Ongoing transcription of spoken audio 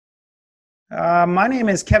My name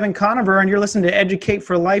is Kevin Conover, and you're listening to Educate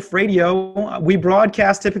for Life Radio. We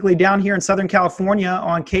broadcast typically down here in Southern California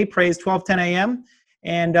on K-Praise 1210 a.m.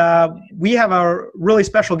 And we have a really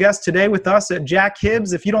special guest today with us, Jack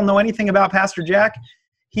Hibbs. If you don't know anything about Pastor Jack,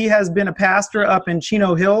 he has been a pastor up in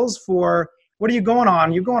Chino Hills for, what are you going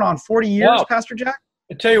on? You're going on 40 years, wow. Pastor Jack?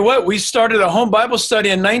 I tell you what, we started a home Bible study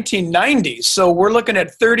in 1990, so we're looking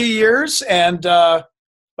at 30 years, and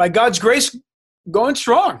by God's grace, going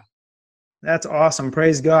strong. That's awesome.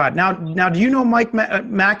 Praise God. Now, do you know Mike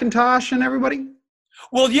McIntosh and everybody?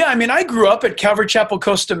 Well, yeah. I mean, I grew up at Calvary Chapel,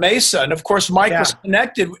 Costa Mesa, and of course, Mike was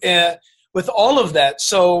connected with all of that.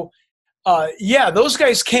 So, those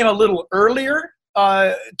guys came a little earlier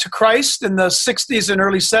to Christ in the 60s and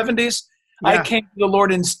early 70s. Yeah. I came to the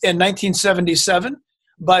Lord in 1977.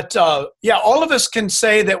 But, all of us can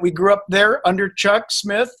say that we grew up there under Chuck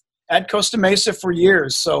Smith at Costa Mesa for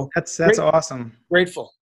years. So that's awesome.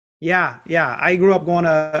 Grateful. Yeah. I grew up going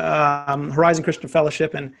to Horizon Christian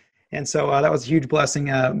Fellowship, and so that was a huge blessing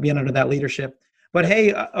being under that leadership. But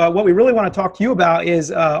hey, what we really want to talk to you about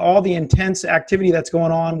is all the intense activity that's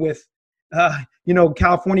going on with,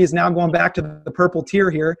 California is now going back to the purple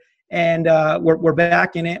tier here, and we're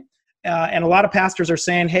back in it. And a lot of pastors are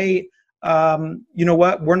saying, hey, you know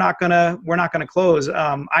what? We're not gonna close.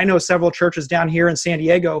 I know several churches down here in San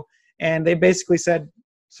Diego, and they basically said,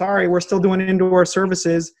 sorry, we're still doing indoor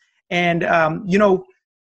services. And,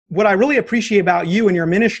 what I really appreciate about you and your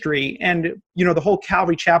ministry and, the whole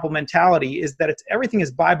Calvary Chapel mentality is that everything is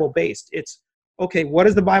Bible-based. It's, okay, what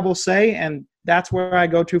does the Bible say? And that's where I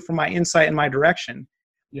go to for my insight and my direction.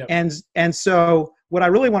 Yep. And so what I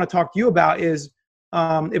really want to talk to you about is,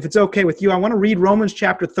 if it's okay with you, I want to read Romans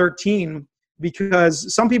chapter 13,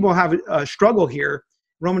 because some people have a struggle here.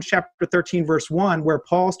 Romans chapter 13, verse 1, where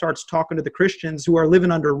Paul starts talking to the Christians who are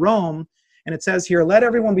living under Rome. And it says here, let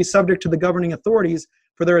everyone be subject to the governing authorities,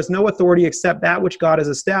 for there is no authority except that which God has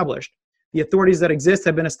established. The authorities that exist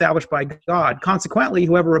have been established by God. Consequently,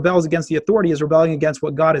 whoever rebels against the authority is rebelling against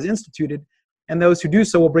what God has instituted, and those who do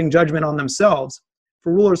so will bring judgment on themselves.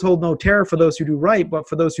 For rulers hold no terror for those who do right, but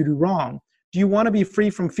for those who do wrong. Do you want to be free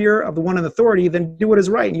from fear of the one in authority? Then do what is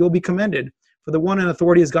right, and you will be commended. For the one in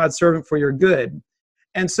authority is God's servant for your good.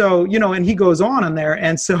 And so, and he goes on in there.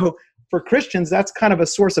 And so for Christians, that's kind of a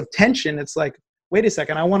source of tension. It's like, wait a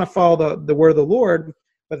second, I want to follow the word of the Lord,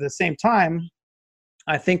 but at the same time,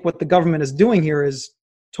 I think what the government is doing here is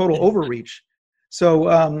total overreach. So,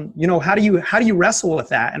 how do you wrestle with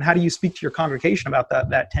that, and how do you speak to your congregation about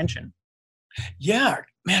that tension? Yeah,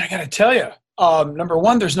 man, I got to tell you, number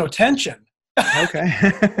one, there's no tension. Okay.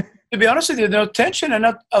 To be honest with you, there's no tension, and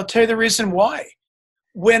I'll tell you the reason why.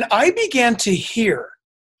 When I began to hear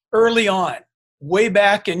early on, way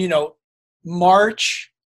back in,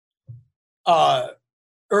 March,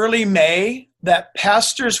 early May, that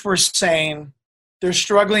pastors were saying they're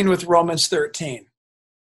struggling with Romans 13.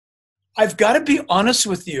 I've got to be honest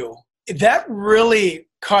with you. That really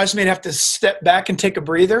caused me to have to step back and take a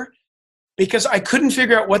breather, because I couldn't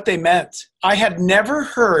figure out what they meant. I had never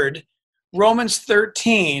heard Romans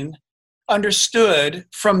 13 understood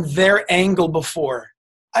from their angle before.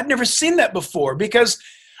 I'd never seen that before, because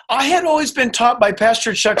I had always been taught by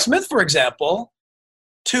Pastor Chuck Smith, for example,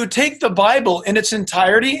 to take the Bible in its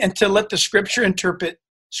entirety and to let the Scripture interpret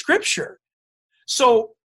Scripture. So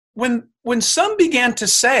when some began to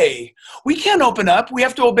say, we can't open up, we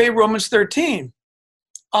have to obey Romans 13.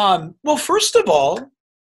 Well, first of all,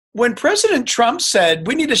 when President Trump said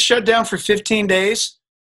we need to shut down for 15 days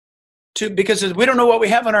because we don't know what we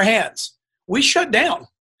have on our hands, we shut down.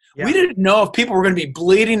 Yeah. We didn't know if people were going to be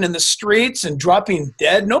bleeding in the streets and dropping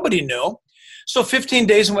dead. Nobody knew. So 15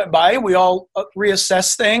 days went by. We all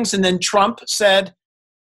reassessed things. And then Trump said,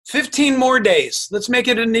 15 more days. Let's make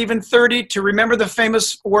it an even 30, to remember the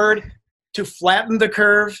famous word, to flatten the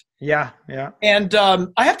curve. Yeah. And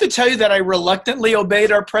I have to tell you that I reluctantly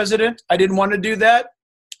obeyed our president. I didn't want to do that.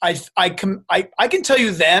 I can tell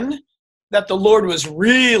you then that the Lord was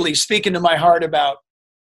really speaking to my heart about,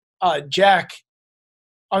 Jack,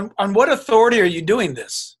 on what authority are you doing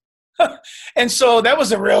this? And so that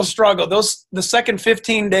was a real struggle. The second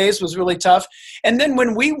 15 days was really tough. And then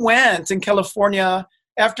when we went in California,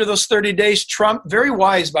 after those 30 days, Trump, very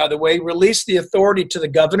wise, by the way, released the authority to the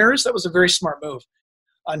governors. That was a very smart move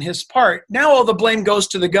on his part. Now all the blame goes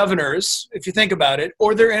to the governors, if you think about it,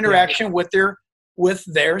 or their interaction with their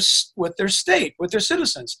state, with their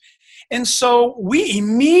citizens. And so we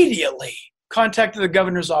immediately contacted the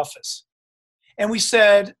governor's office. And we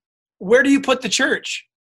said, where do you put the church?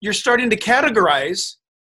 You're starting to categorize.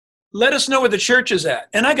 Let us know where the church is at.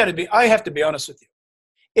 And I have to be honest with you.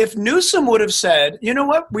 If Newsom would have said, you know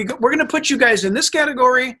what, we're going to put you guys in this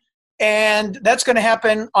category, and that's going to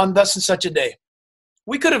happen on thus and such a day,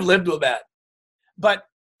 we could have lived with that. But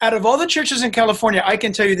out of all the churches in California, I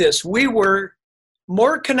can tell you this, we were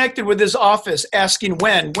more connected with his office asking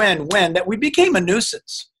when, that we became a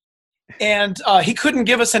nuisance. And he couldn't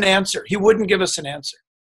give us an answer. He wouldn't give us an answer.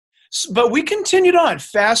 But we continued on,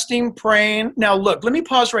 fasting, praying. Now, look, let me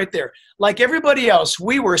pause right there. Like everybody else,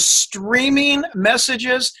 we were streaming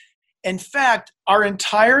messages. In fact, our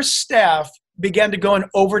entire staff began to go in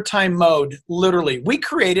overtime mode, literally. We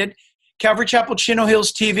created Calvary Chapel Chino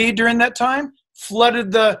Hills TV during that time,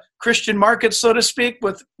 flooded the Christian market, so to speak,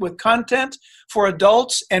 with content for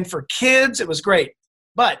adults and for kids. It was great.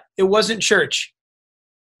 But it wasn't church.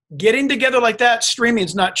 Getting together like that, streaming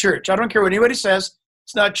is not church. I don't care what anybody says.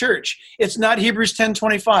 It's not church. It's not Hebrews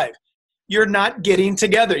 10:25. You're not getting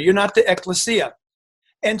together. You're not the ecclesia.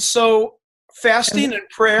 And so fasting and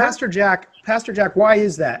prayer. Pastor Jack, why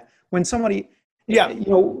is that? When somebody,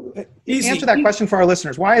 answer that question for our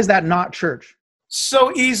listeners. Why is that not church?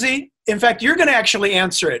 So easy. In fact, you're going to actually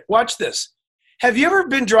answer it. Watch this. Have you ever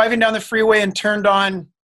been driving down the freeway and turned on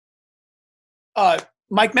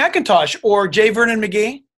Mike McIntosh or J. Vernon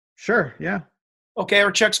McGee? Sure, yeah. Okay,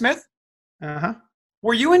 or Chuck Smith? Uh-huh.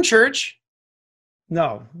 Were you in church?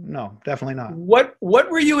 No, definitely not. What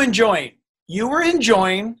were you enjoying? You were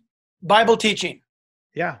enjoying Bible teaching.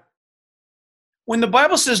 Yeah. When the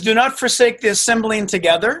Bible says, do not forsake the assembling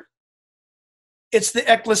together, it's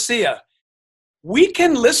the ecclesia. We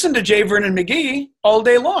can listen to J. Vernon McGee all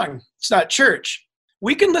day long. It's not church.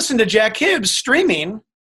 We can listen to Jack Hibbs streaming.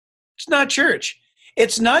 It's not church.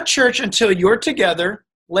 It's not church until you're together,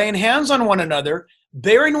 laying hands on one another,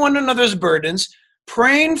 bearing one another's burdens,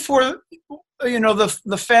 praying for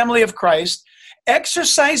the family of Christ,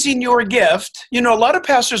 exercising your gift. A lot of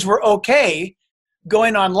pastors were okay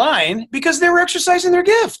going online because they were exercising their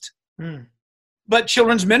gift. But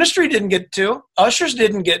children's ministry didn't get to, ushers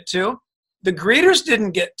didn't get to, the greeters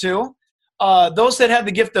didn't get to, those that had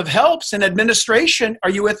the gift of helps and administration. Are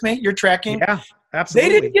you with me? You're tracking? Yeah, absolutely.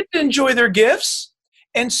 They didn't get to enjoy their gifts.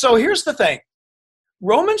 And so here's the thing.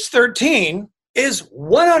 Romans 13 is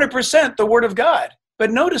 100% the Word of God.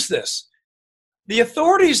 But notice this. The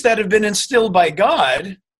authorities that have been instilled by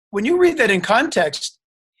God, when you read that in context,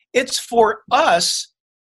 it's for us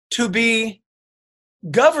to be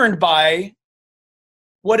governed by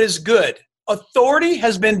what is good. Authority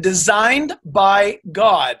has been designed by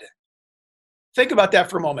God. Think about that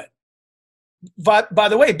for a moment. By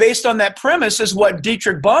the way, based on that premise is what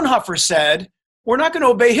Dietrich Bonhoeffer said, we're not going to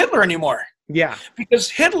obey Hitler anymore. Yeah. Because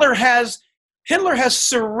Hitler has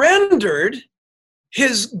surrendered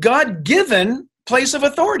his God-given place of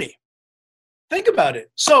authority. Think about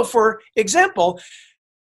it. So, for example,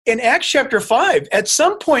 in Acts chapter 5, at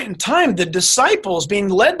some point in time, the disciples, being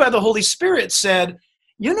led by the Holy Spirit, said,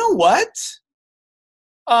 you know what?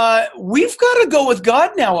 We've got to go with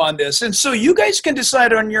God now on this. And so you guys can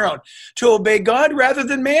decide on your own to obey God rather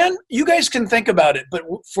than man. You guys can think about it. But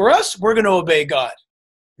for us, we're going to obey God.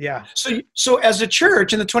 Yeah. So as a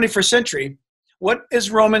church in the 21st century, what is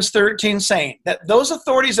Romans 13 saying? That those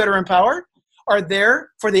authorities that are in power are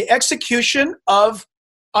there for the execution of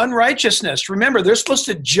unrighteousness. Remember, they're supposed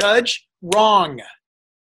to judge wrong.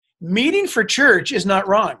 Meeting for church is not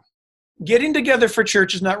wrong. Getting together for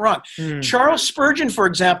church is not wrong. Charles Spurgeon, for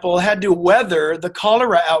example, had to weather the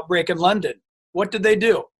cholera outbreak in London. What did they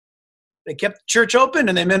do? They kept the church open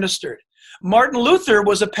and they ministered. Martin Luther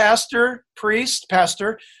was a pastor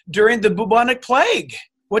during the bubonic plague.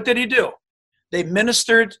 What did he do? They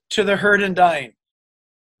ministered to the hurt and dying.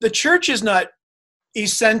 The church is not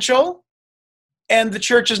essential, and the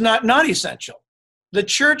church is not non-essential. The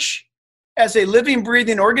church, as a living,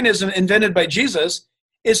 breathing organism invented by Jesus,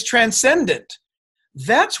 is transcendent.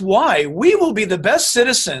 That's why we will be the best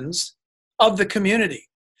citizens of the community.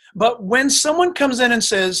 But when someone comes in and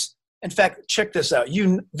says, in fact, check this out,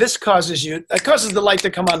 it causes the light to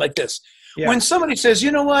come on like this. Yeah. When somebody says,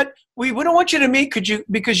 you know what, we don't want you to meet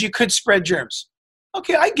because you could spread germs.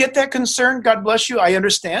 Okay, I get that concern. God bless you. I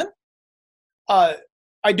understand.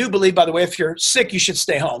 I do believe, by the way, if you're sick, you should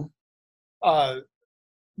stay home.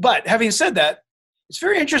 But having said that, it's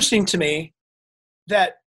very interesting to me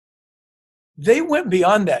that they went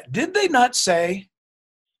beyond that. Did they not say,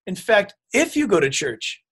 in fact, if you go to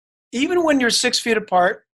church, even when you're 6 feet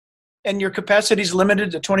apart and your capacity is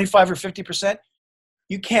limited to 25 or 50%,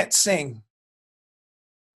 you can't sing.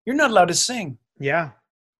 You're not allowed to sing. Yeah.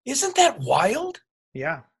 Isn't that wild?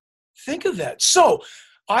 Yeah. Think of that. So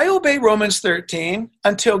I obey Romans 13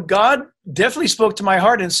 until God definitely spoke to my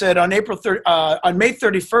heart and said on May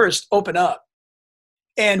 31st, open up.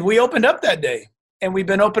 And we opened up that day, and we've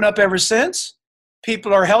been open up ever since.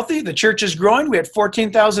 People are healthy. The church is growing. We had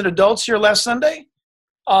 14,000 adults here last Sunday.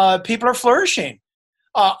 People are flourishing.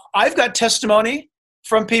 I've got testimony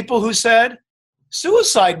from people who said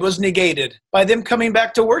suicide was negated by them coming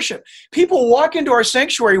back to worship. People walk into our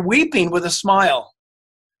sanctuary weeping with a smile.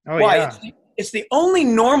 Oh, Why? yeah. It's the only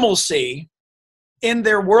normalcy in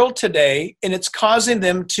their world today, and it's causing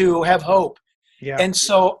them to have hope. Yeah. And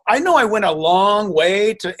so I know I went a long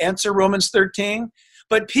way to answer Romans 13,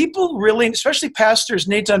 but people really, especially pastors,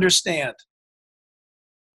 need to understand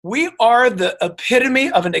we are the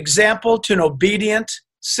epitome of an example to an obedient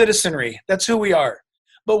citizenry. That's who we are.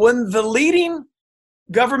 But when the leading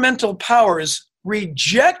governmental powers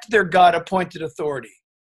reject their God-appointed authority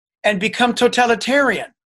and become totalitarian,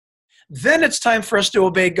 then it's time for us to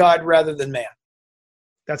obey God rather than man.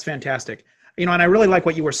 That's fantastic. And I really like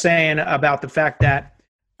what you were saying about the fact that,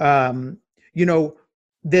 that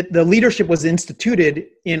the leadership was instituted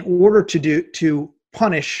in order to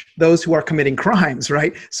punish those who are committing crimes,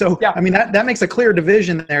 right? So, yeah. I mean, that makes a clear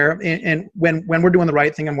division there. And when we're doing the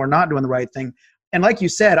right thing and we're not doing the right thing. And like you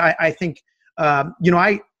said, I think,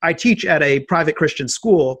 I teach at a private Christian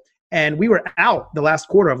school, and we were out the last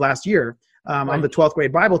quarter of last year. Right. I'm the 12th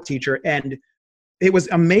grade Bible teacher, and it was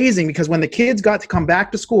amazing because when the kids got to come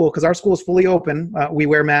back to school, because our school is fully open, we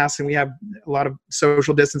wear masks and we have a lot of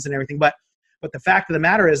social distance and everything. But the fact of the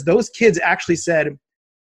matter is those kids actually said,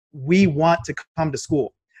 we want to come to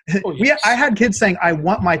school. Oh, yes. I had kids saying, I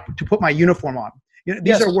want to put my uniform on. These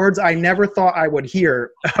Yes. are words I never thought I would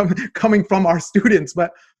hear coming from our students,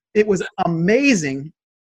 but it was amazing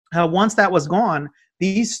how once that was gone,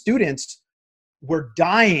 these students were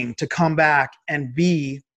dying to come back and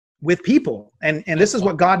be with people. And this is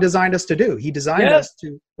what God designed us to do. He designed us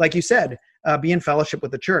to, like you said, be in fellowship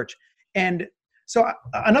with the church. And so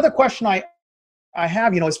another question I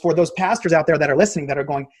have, is for those pastors out there that are listening that are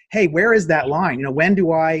going, hey, where is that line? When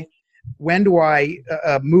do I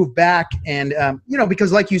move back? And,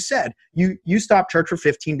 because like you said, you stopped church for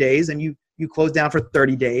 15 days and you closed down for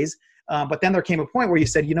 30 days. But then there came a point where you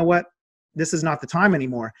said, you know what, this is not the time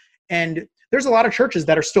anymore. And there's a lot of churches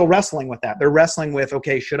that are still wrestling with that. They're wrestling with,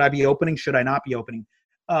 okay, should I be opening? Should I not be opening?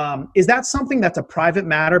 Is that something that's a private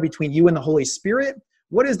matter between you and the Holy Spirit?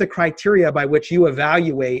 What is the criteria by which you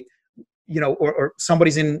evaluate, or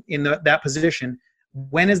somebody's in that position?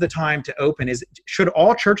 When is the time to open? Should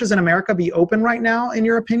all churches in America be open right now, in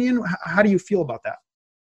your opinion? How do you feel about that?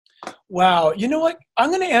 Wow. You know what? I'm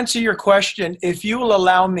going to answer your question if you will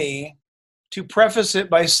allow me to preface it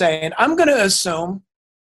by saying I'm going to assume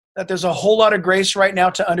that there's a whole lot of grace right now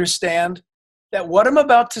to understand that what I'm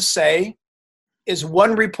about to say is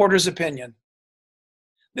one reporter's opinion.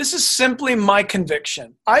 This is simply my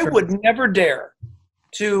conviction. I would never dare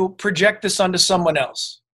to project this onto someone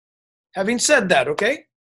else. Having said that, okay?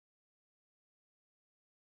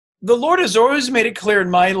 The Lord has always made it clear in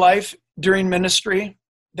my life during ministry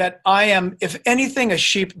that I am, if anything, a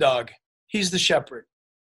sheepdog. He's the shepherd.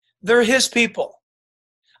 They're his people.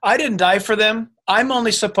 I didn't die for them. I'm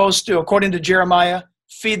only supposed to, according to Jeremiah,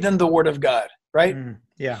 feed them the word of God, right?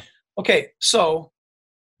 Yeah. Okay, so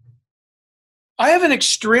I have an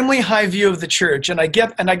extremely high view of the church, and I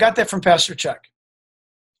got that from Pastor Chuck.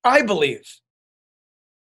 I believe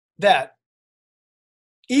that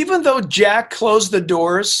even though Jack closed the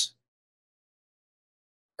doors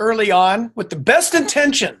early on with the best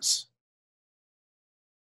intentions,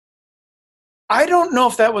 I don't know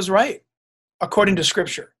if that was right, according to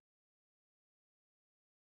Scripture.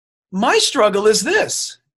 My struggle is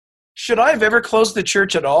this. Should I have ever closed the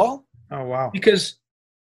church at all? Oh, wow. Because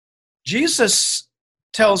Jesus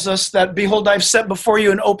tells us that, behold, I've set before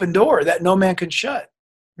you an open door that no man can shut.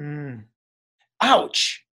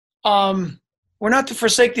 Ouch. We're not to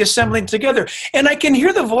forsake the assembling together. And I can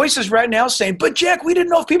hear the voices right now saying, but Jack, we didn't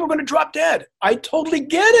know if people were going to drop dead. I totally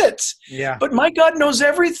get it. Yeah. But my God knows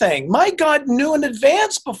everything. My God knew in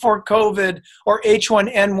advance before COVID or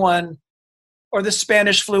H1N1 or the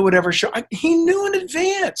Spanish flu, whatever. He knew in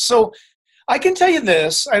advance. So I can tell you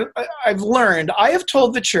this. I've learned, I have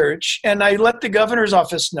told the church, and I let the governor's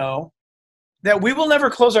office know, that we will never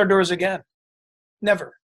close our doors again.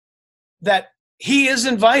 Never. That he is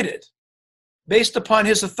invited, based upon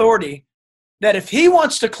his authority, that if he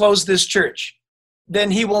wants to close this church,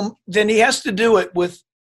 then he has to do it with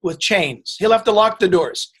chains. He'll have to lock the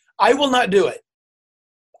doors. I will not do it.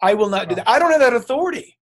 I will not do that. I don't have that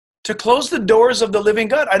authority to close the doors of the living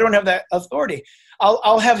God. I don't have that authority.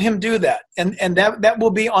 I'll have him do that, and that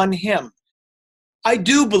will be on him. I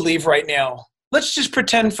do believe right now, let's just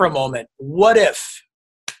pretend for a moment, what if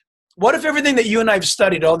everything that you and I have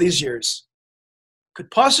studied all these years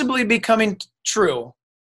could possibly be coming true,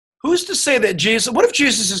 who's to say that Jesus, what if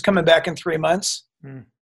Jesus is coming back in 3 months? Mm.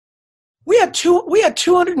 We had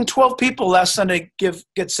 212 people last Sunday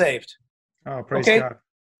get saved. Oh, praise God.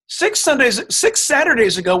 6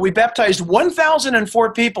 Saturdays ago, we baptized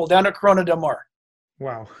 1,004 people down at Corona del Mar.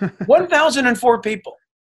 Wow. 1,004 people.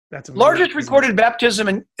 That's amazing. Largest recorded baptism,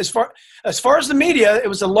 and as far as the media, it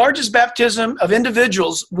was the largest baptism of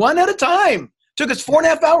individuals, one at a time. Took us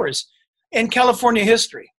 4.5 hours in California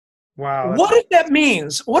history. Wow. What if that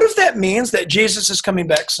means? What if that means that Jesus is coming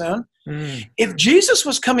back soon? Mm. If Jesus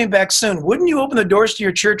was coming back soon, wouldn't you open the doors to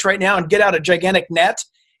your church right now and get out a gigantic net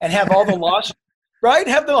and have all the lost, right?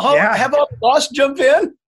 Have all the lost jump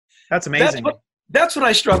in? That's amazing. That's what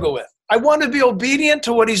I struggle with. I want to be obedient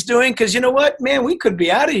to what he's doing because you know what, man, we could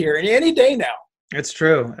be out of here any day now. It's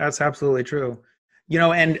true. That's absolutely true.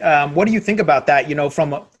 And what do you think about that?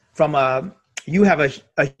 From you have a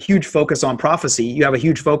huge focus on prophecy. You have a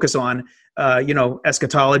huge focus on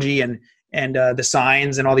eschatology and the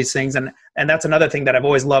signs and all these things. And that's another thing that I've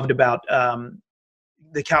always loved about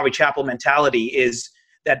the Calvary Chapel mentality is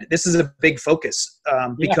that this is a big focus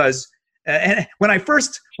because. And when I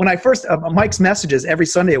first Mike's messages every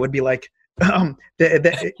Sunday, it would be like,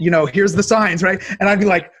 here's the signs, right? And I'd be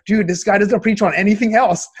like, dude, this guy doesn't preach on anything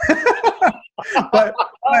else. but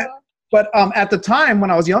at the time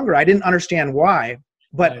when I was younger, I didn't understand why.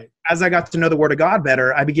 But as I got to know the Word of God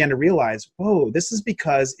better, I began to realize, whoa, this is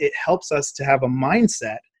because it helps us to have a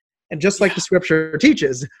mindset, and just like the Scripture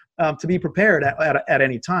teaches, to be prepared at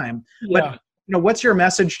any time. Yeah. But what's your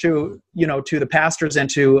message to the pastors and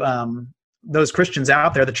to those Christians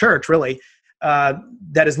out there, the church really,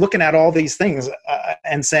 that is looking at all these things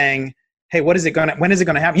and saying, hey, when is it going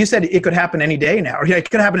to happen? You said it could happen any day now, or it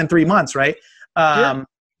could happen in 3 months, right? Do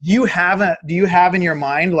you have in your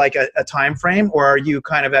mind like a time frame, or are you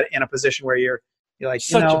kind of in a position where you're like,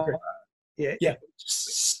 yeah,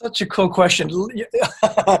 such a cool question. I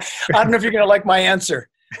don't know if you're going to like my answer,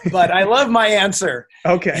 but I love my answer.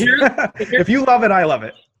 Okay. If you love it, I love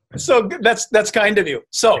it. So that's kind of you.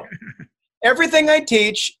 So everything I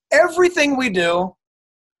teach, everything we do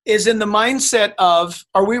is in the mindset of,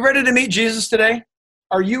 are we ready to meet Jesus today?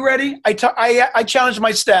 Are you ready? I challenge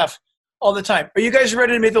my staff all the time. Are you guys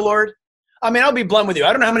ready to meet the Lord? I mean, I'll be blunt with you.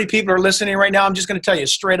 I don't know how many people are listening right now. I'm just going to tell you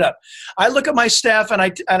straight up. I look at my staff and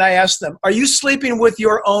I ask them, are you sleeping with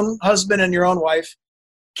your own husband and your own wife?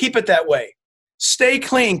 Keep it that way. Stay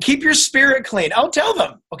clean. Keep your spirit clean. I'll tell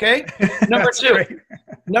them, okay?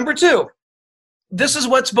 Number two, this is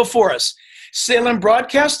what's before us. Salem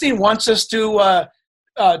Broadcasting wants us to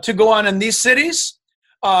go on in these cities.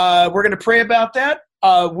 We're going to pray about that.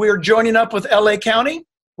 We're joining up with LA County.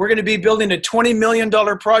 We're going to be building a $20 million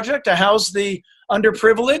project to house the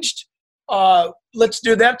underprivileged. Let's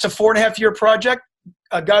do that. It's a 4.5-year project.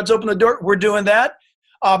 God's opened the door. We're doing that.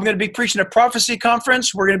 I'm going to be preaching a prophecy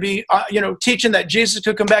conference. We're going to be, teaching that Jesus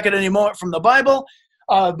could come back at any moment from the Bible.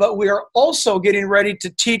 But we are also getting ready to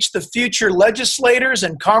teach the future legislators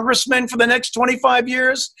and congressmen for the next 25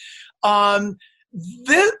 years. I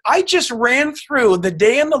just ran through the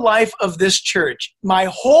day in the life of this church. My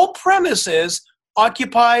whole premise is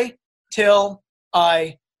occupy till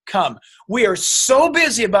I come. We are so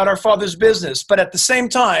busy about our Father's business, but at the same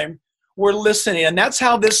time, we're listening. And that's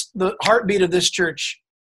how the heartbeat of this church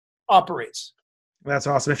operates. That's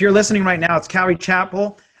awesome. If you're listening right now, it's Calvary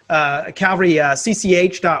Chapel,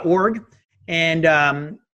 calvarycch.org. And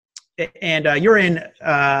you're in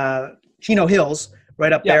Chino Hills,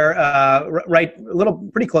 right up there, right,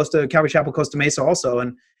 pretty close to Calvary Chapel, Costa Mesa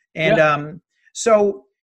also. So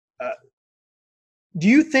do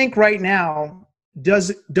you think right now,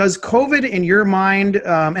 does COVID in your mind,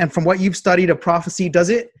 and from what you've studied of prophecy, does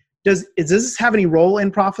this have any role in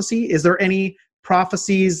prophecy? Is there any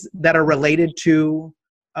prophecies that are related to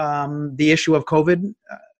the issue of COVID?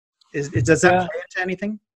 Does that play into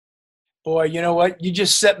anything? Boy, you know what? You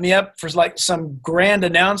just set me up for like some grand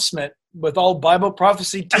announcement with all Bible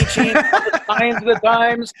prophecy teaching, the signs of the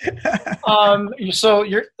times.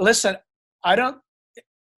 Listen, I don't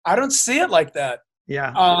see it like that.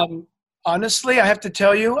 Yeah. Honestly, I have to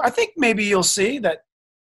tell you, I think maybe you'll see that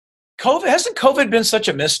hasn't COVID been such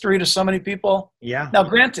a mystery to so many people? Yeah. Now,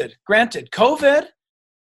 granted, COVID,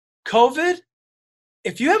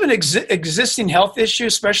 if you have an existing health issue,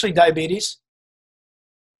 especially diabetes,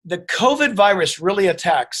 the COVID virus really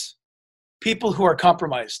attacks people who are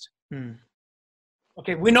compromised.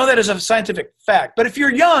 Okay, we know that as a scientific fact. But if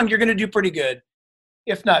you're young, you're going to do pretty good,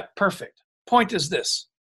 if not perfect. Point is this.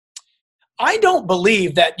 I don't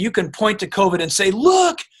believe that you can point to COVID and say,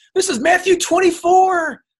 look, this is Matthew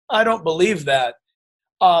 24. I don't believe that.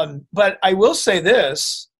 But I will say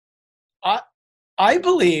this. I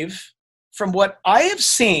believe from what I have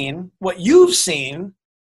seen, what you've seen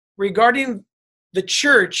regarding the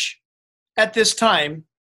church at this time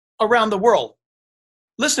around the world.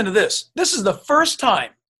 Listen to this. This is the first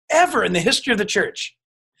time ever in the history of the church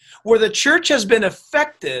where the church has been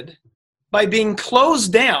affected by being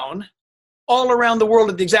closed down all around the world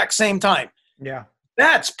at the exact same time. Yeah.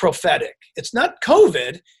 That's prophetic. It's not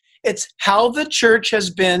COVID. It's how the church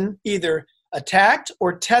has been either attacked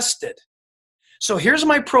or tested. So here's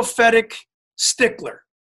my prophetic stickler.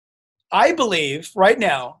 I believe right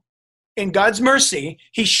now, in God's mercy,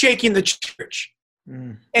 he's shaking the church.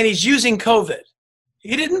 And he's using COVID.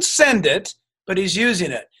 He didn't send it, but he's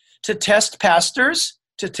using it to test pastors,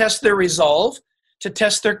 to test their resolve, to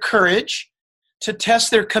test their courage, to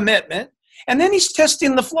test their commitment. And then he's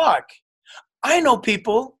testing the flock. I know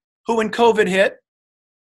people who, when COVID hit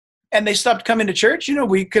and they stopped coming to church,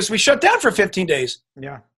 because we shut down for 15 days.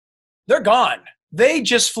 Yeah. They're gone. They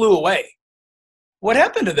just flew away. What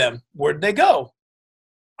happened to them? Where'd they go?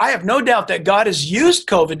 I have no doubt that God has used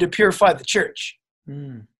COVID to purify the church.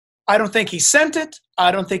 I don't think he sent it.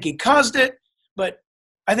 I don't think he caused it, but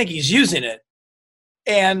I think he's using it.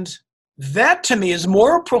 And that to me is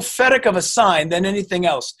more prophetic of a sign than anything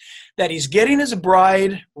else, that he's getting his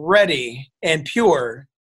bride ready and pure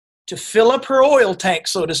to fill up her oil tank,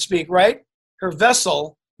 so to speak, right? Her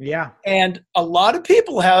vessel. Yeah. And a lot of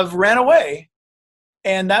people have ran away.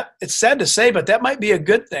 And that, it's sad to say, but that might be a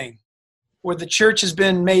good thing, where the church has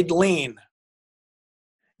been made lean.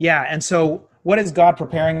 Yeah. And so what is God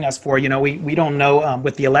preparing us for? We don't know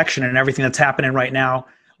with the election and everything that's happening right now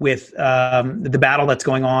with the battle that's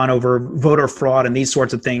going on over voter fraud and these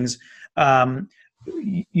sorts of things.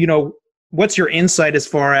 What's your insight as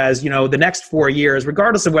far as, the next 4 years,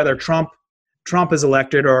 regardless of whether Trump is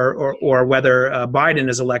elected or whether Biden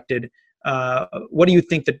is elected? What do you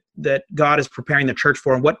think that God is preparing the church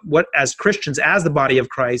for? And what as Christians, as the body of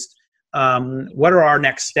Christ, what are our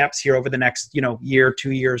next steps here over the next, year,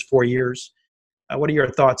 2 years, 4 years? What are your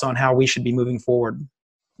thoughts on how we should be moving forward?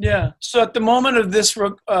 Yeah. So at the moment of this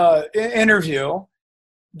interview,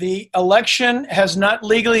 the election has not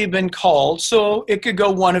legally been called, so it could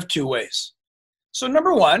go one of two ways. So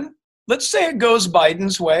number one, let's say it goes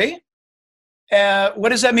Biden's way. What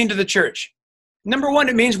does that mean to the church? Number one,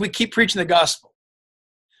 it means we keep preaching the gospel.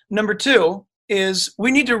 Number two is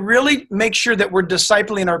we need to really make sure that we're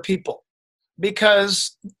discipling our people,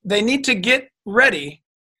 because they need to get ready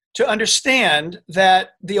to understand that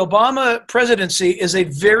the Obama presidency is a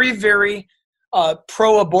very, very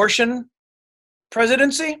pro-abortion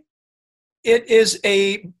presidency. It is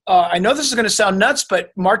I know this is going to sound nuts,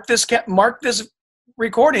 but mark this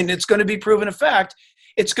recording. It's going to be proven a fact.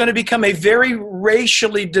 It's going to become a very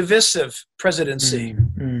racially divisive presidency.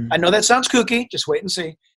 I know that sounds kooky. Just wait and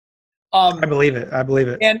see. I believe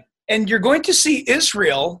it. And you're going to see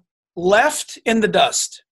Israel left in the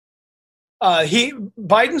dust.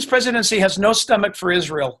 Biden's presidency has no stomach for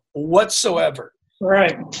Israel whatsoever.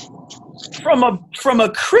 Right. From a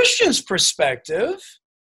Christian's perspective,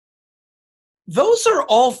 those are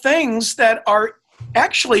all things that are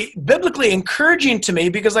actually biblically encouraging to me,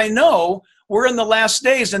 because I know we're in the last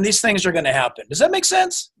days and these things are going to happen. Does that make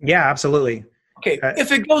sense? Yeah, absolutely. Okay.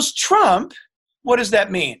 If it goes Trump, what does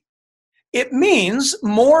that mean? It means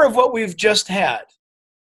more of what we've just had.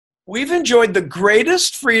 We've enjoyed the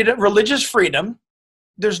greatest freedom, religious freedom.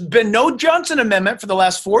 There's been no Johnson Amendment for the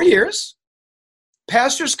last 4 years.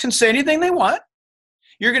 Pastors can say anything they want.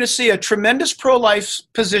 You're going to see a tremendous pro-life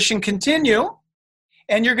position continue,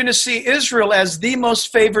 and you're going to see Israel as the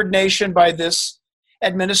most favored nation by this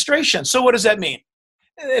administration. So what does that mean?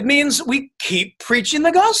 It means we keep preaching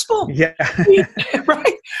the gospel. Yeah.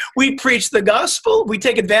 Right? We preach the gospel. We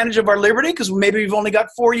take advantage of our liberty because maybe we've only got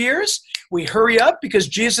 4 years. We hurry up because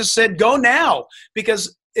Jesus said, go now,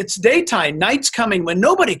 because it's daytime. Night's coming when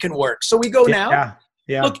nobody can work. So we go now.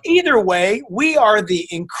 Yeah. Look, either way, we are the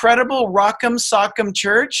incredible Rock'em Sock'em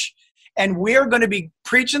Church, and we are going to be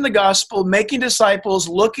preaching the gospel, making disciples,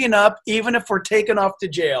 looking up, even if we're taken off to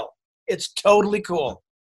jail. It's totally cool.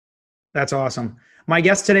 That's awesome. My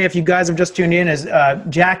guest today, if you guys have just tuned in, is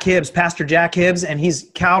Jack Hibbs, Pastor Jack Hibbs, and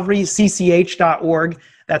he's calvarycch.org.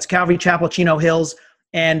 That's Calvary Chapel, Chino Hills.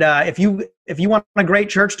 And if you want a great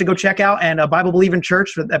church to go check out, and a Bible-believing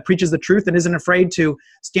church that preaches the truth and isn't afraid to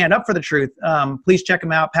stand up for the truth, please check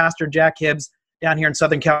him out, Pastor Jack Hibbs, down here in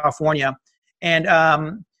Southern California. And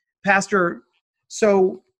Pastor,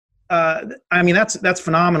 so that's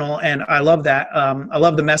phenomenal, and I love that. I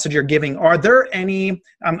love the message you're giving. Are there any?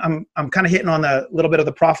 I'm kind of hitting on the little bit of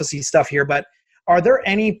the prophecy stuff here, but are there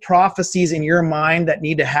any prophecies in your mind that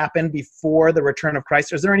need to happen before the return of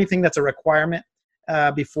Christ? Is there anything that's a requirement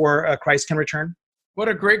before Christ can return? What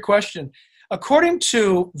a great question. According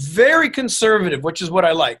to very conservative, which is what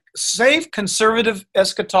I like, safe conservative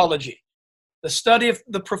eschatology, the study of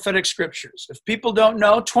the prophetic scriptures. If people don't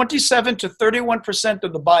know, 27 to 31%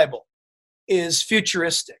 of the Bible is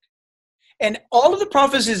futuristic. And all of the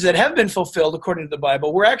prophecies that have been fulfilled according to the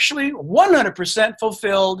Bible were actually 100%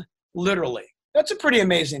 fulfilled literally. That's a pretty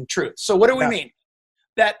amazing truth. So what do we mean?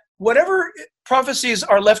 That whatever prophecies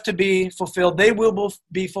are left to be fulfilled, they will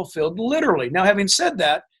be fulfilled literally. Now, having said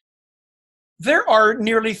that, there are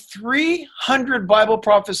nearly 300 Bible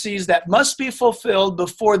prophecies that must be fulfilled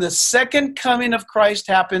before the second coming of Christ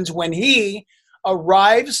happens, when he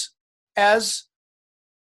arrives as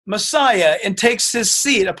Messiah and takes his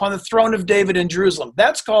seat upon the throne of David in Jerusalem.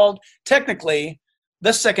 That's called, technically,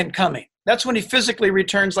 the second coming. That's when he physically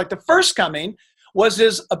returns. Like the first coming was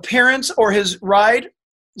his appearance or his ride,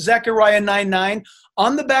 Zechariah 9:9,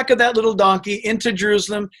 on the back of that little donkey into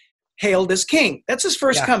Jerusalem, hailed as king. That's his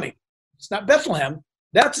first coming. It's not Bethlehem.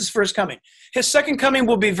 That's his first coming. His second coming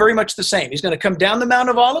will be very much the same. He's going to come down the Mount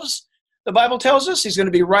of Olives, the Bible tells us. He's going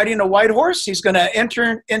to be riding a white horse. He's going to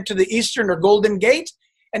enter into the eastern or golden gate,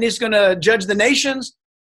 and he's going to judge the nations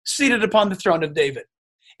seated upon the throne of David.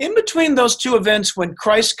 In between those two events, when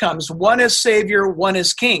Christ comes, one as Savior, one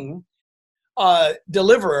as King,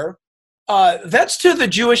 deliverer, that's to the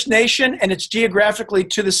Jewish nation, and it's geographically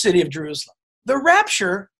to the city of Jerusalem. The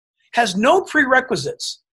rapture has no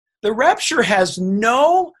prerequisites. The rapture has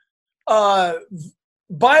no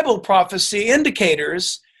Bible prophecy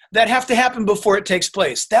indicators that have to happen before it takes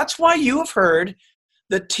place. That's why you have heard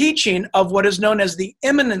the teaching of what is known as the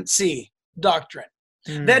imminency doctrine.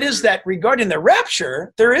 That is, that regarding the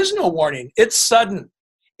rapture, there is no warning. It's sudden.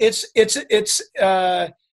 There's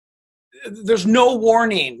no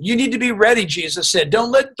warning. You need to be ready, Jesus said.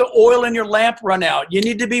 Don't let the oil in your lamp run out. You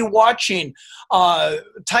need to be watching.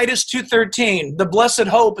 Titus 2:13, the blessed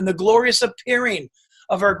hope and the glorious appearing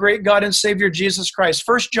of our great God and Savior Jesus Christ.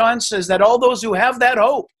 1 John says that all those who have that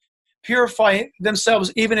hope purify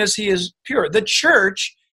themselves even as he is pure. The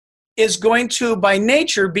church is going to, by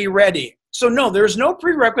nature, be ready. So no, there's no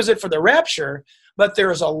prerequisite for the rapture, but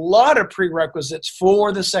there's a lot of prerequisites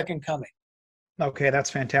for the second coming. Okay, that's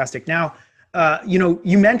fantastic. Now,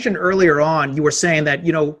 you mentioned earlier on, you were saying that,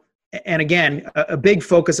 and again, a big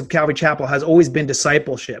focus of Calvary Chapel has always been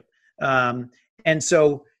discipleship. And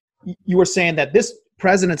so you were saying that this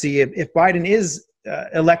presidency, if Biden is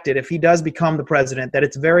elected, if he does become the president, that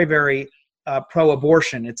it's very, very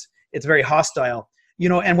pro-abortion. It's very hostile.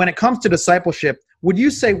 And when it comes to discipleship, would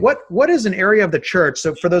you say what is an area of the church?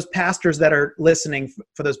 So for those pastors that are listening,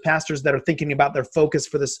 for those pastors that are thinking about their focus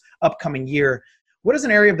for this upcoming year, what is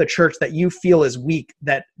an area of the church that you feel is weak,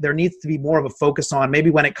 that there needs to be more of a focus on,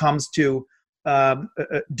 maybe when it comes to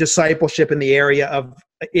discipleship in the area of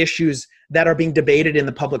issues that are being debated in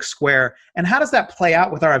the public square? And how does that play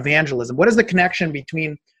out with our evangelism? What is the connection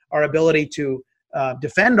between our ability to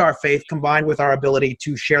defend our faith combined with our ability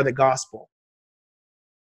to share the gospel?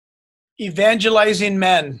 Evangelizing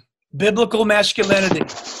men, biblical masculinity,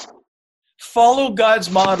 follow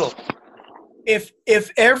God's model. If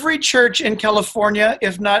every church in California,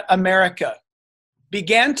 if not America,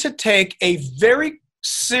 began to take a very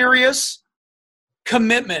serious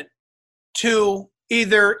commitment to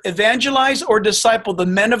either evangelize or disciple the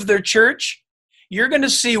men of their church, you're going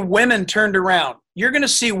to see women turned around. You're going to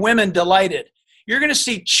see women delighted. You're going to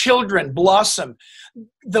see children blossom.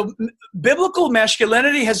 The biblical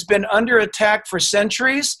masculinity has been under attack for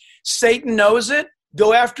centuries. Satan knows it.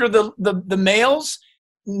 Go after the males,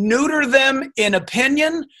 neuter them in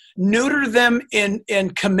opinion, neuter them in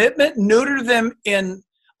commitment, neuter them in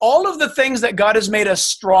all of the things that God has made us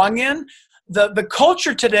strong in. The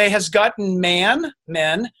culture today has gotten men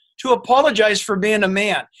to apologize for being a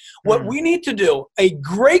man. What we need to do, a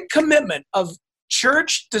great commitment of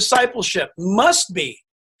church discipleship must be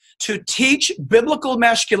to teach biblical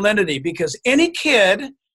masculinity, because any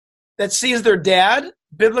kid that sees their dad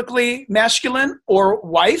biblically masculine or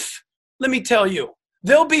wife, let me tell you,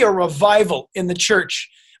 there'll be a revival in the church.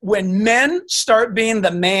 When men start being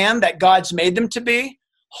the man that God's made them to be,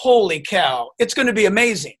 holy cow, it's going to be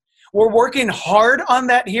amazing. We're working hard on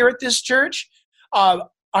that here at this church.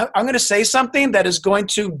 I'm going to say something that is going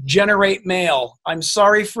to generate mail. I'm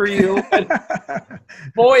sorry for you.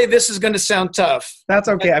 Boy, this is going to sound tough. That's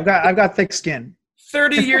okay. I've got thick skin.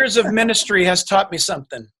 30 years of ministry has taught me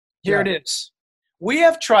something. Here it is. We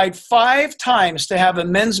have tried 5 times to have a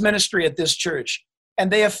men's ministry at this church, and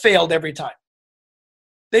they have failed every time.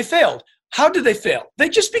 They failed. How did they fail? They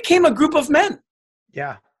just became a group of men.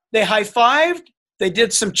 Yeah. They high-fived. They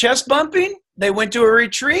did some chest bumping. They went to a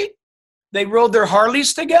retreat. They rode their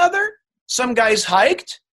Harleys together. Some guys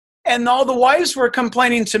hiked. And all the wives were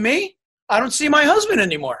complaining to me, I don't see my husband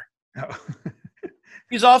anymore. Oh.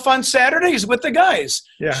 He's off on Saturday. He's with the guys.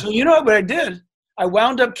 Yeah. So you know what I did? I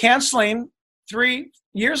wound up canceling 3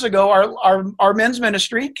 years ago. Our men's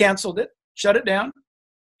ministry canceled it, shut it down,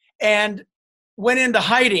 and went into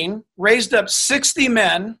hiding, raised up 60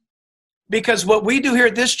 men, because what we do here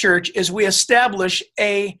at this church is we establish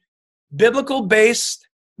a biblical-based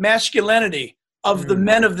masculinity of the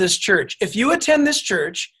men of this church. If you attend this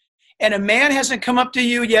church and a man hasn't come up to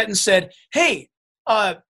you yet and said, hey,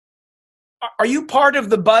 are you part of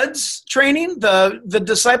the BUDS training, the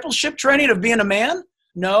discipleship training of being a man?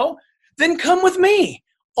 No? Then come with me.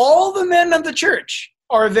 All the men of the church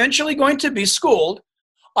are eventually going to be schooled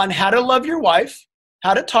on how to love your wife,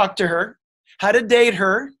 how to talk to her, how to date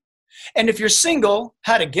her, and if you're single,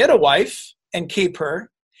 how to get a wife and keep her.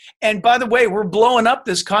 And by the way, we're blowing up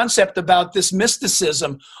this concept about this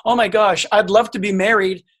mysticism. Oh my gosh, I'd love to be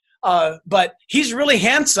married, but he's really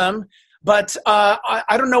handsome, but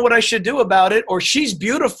I don't know what I should do about it. Or she's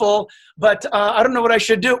beautiful, but I don't know what I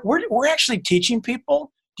should do. We're actually teaching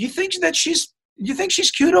people. Do you think she's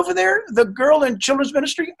cute over there, the girl in children's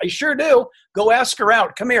ministry? I sure do. Go ask her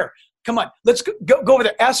out. Come here. Come on. Let's go over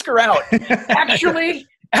there. Ask her out.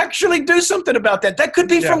 Actually do something about that. That could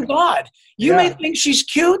be from God. You may think she's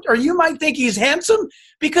cute, or you might think he's handsome,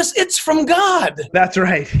 because it's from God. That's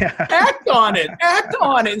right. Yeah. Act on it. Act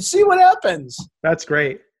on it and see what happens. That's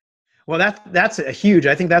great. Well, that's a huge,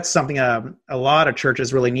 I think that's something a lot of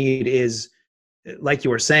churches really need is, like you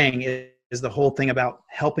were saying, is the whole thing about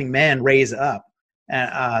helping men raise up.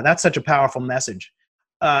 And that's such a powerful message.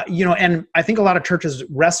 And I think a lot of churches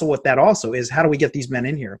wrestle with that also, is how do we get these men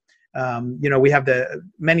in here? We have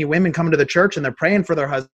many women coming to the church and they're praying for their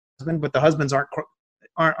husband, but the husbands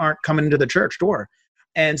aren't coming into the church door.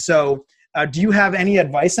 And so do you have any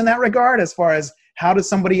advice in that regard, as far as how does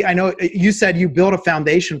somebody, I know you said you built a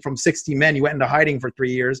foundation from 60 men, you went into hiding for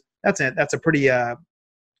 3 years. That's a pretty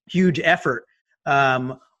huge effort.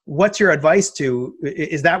 What's your advice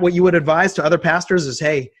is that what you would advise to other pastors, is,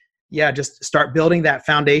 hey, yeah, just start building that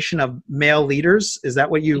foundation of male leaders? Is that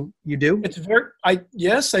what you do? It's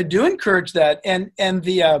yes, I do encourage that. And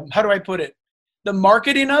the, how do I put it? The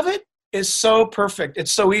marketing of it is so perfect.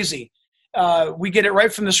 It's so easy. We get it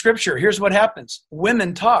right from the scripture. Here's what happens.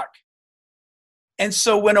 Women talk. And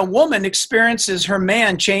so when a woman experiences her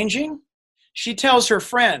man changing, she tells her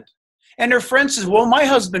friend, and her friend says, well, my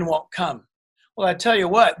husband won't come. Well, I tell you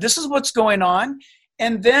what, this is what's going on.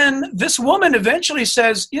 And then this woman eventually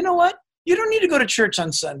says, you know what? You don't need to go to church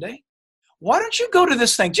on Sunday. Why don't you go to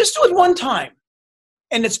this thing? Just do it one time.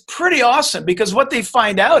 And it's pretty awesome, because what they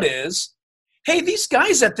find out is, hey, these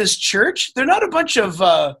guys at this church, they're not a bunch of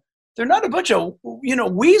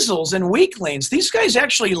weasels and weaklings. These guys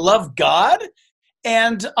actually love God.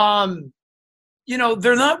 And,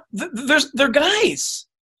 they're guys.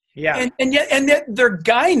 Yeah. And yet their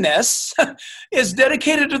guyness is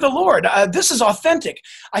dedicated to the Lord. This is authentic.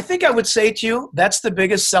 I think I would say to you, that's the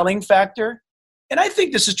biggest selling factor. And I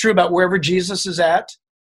think this is true about wherever Jesus is at,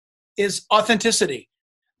 is authenticity.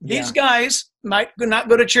 These guys might not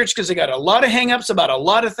go to church because they got a lot of hangups about a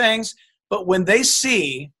lot of things. But when they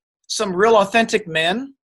see some real authentic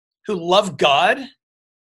men who love God,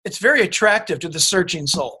 it's very attractive to the searching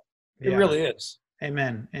soul. It really is.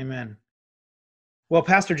 Amen. Amen. Well,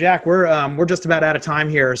 Pastor Jack, we're just about out of time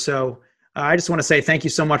here. So I just want to say thank you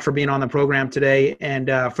so much for being on the program today. And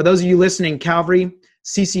for those of you listening,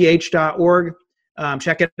 CalvaryCCH.org,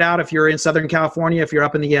 check it out if you're in Southern California, if you're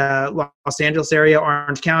up in the Los Angeles area,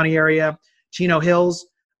 Orange County area, Chino Hills.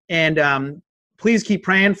 And please keep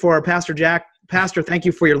praying for Pastor Jack. Pastor, thank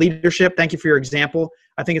you for your leadership. Thank you for your example.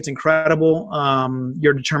 I think it's incredible,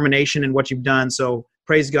 your determination and what you've done. So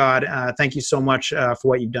praise God. Thank you so much for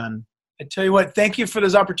what you've done. I tell you what, thank you for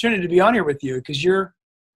this opportunity to be on here with you, because you're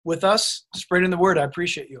with us spreading the word. I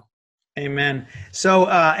appreciate you. Amen. So,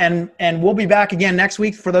 and we'll be back again next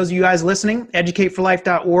week. For those of you guys listening,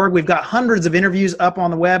 educateforlife.org. We've got hundreds of interviews up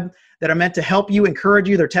on the web that are meant to help you, encourage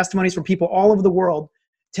you. They're testimonies from people all over the world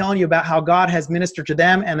telling you about how God has ministered to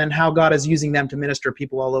them and then how God is using them to minister to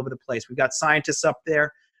people all over the place. We've got scientists up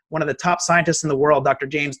there. One of the top scientists in the world, Dr.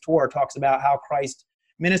 James Tour, talks about how Christ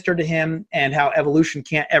ministered to him and how evolution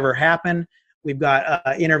can't ever happen. We've got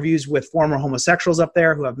interviews with former homosexuals up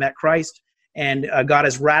there who have met Christ, and God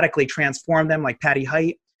has radically transformed them, like Patty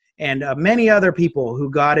Height, and many other people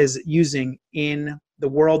who God is using in the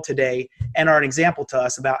world today and are an example to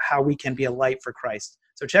us about how we can be a light for Christ.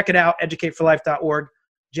 So check it out, educateforlife.org.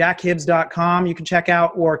 jackhibbs.com you can check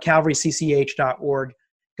out, or calvarycch.org.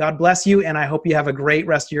 God bless you, and I hope you have a great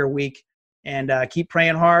rest of your week. And keep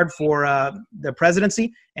praying hard for the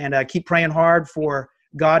presidency, and keep praying hard for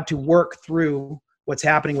God to work through what's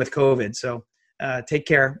happening with COVID. So take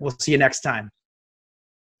care. We'll see you next time.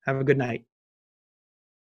 Have a good night.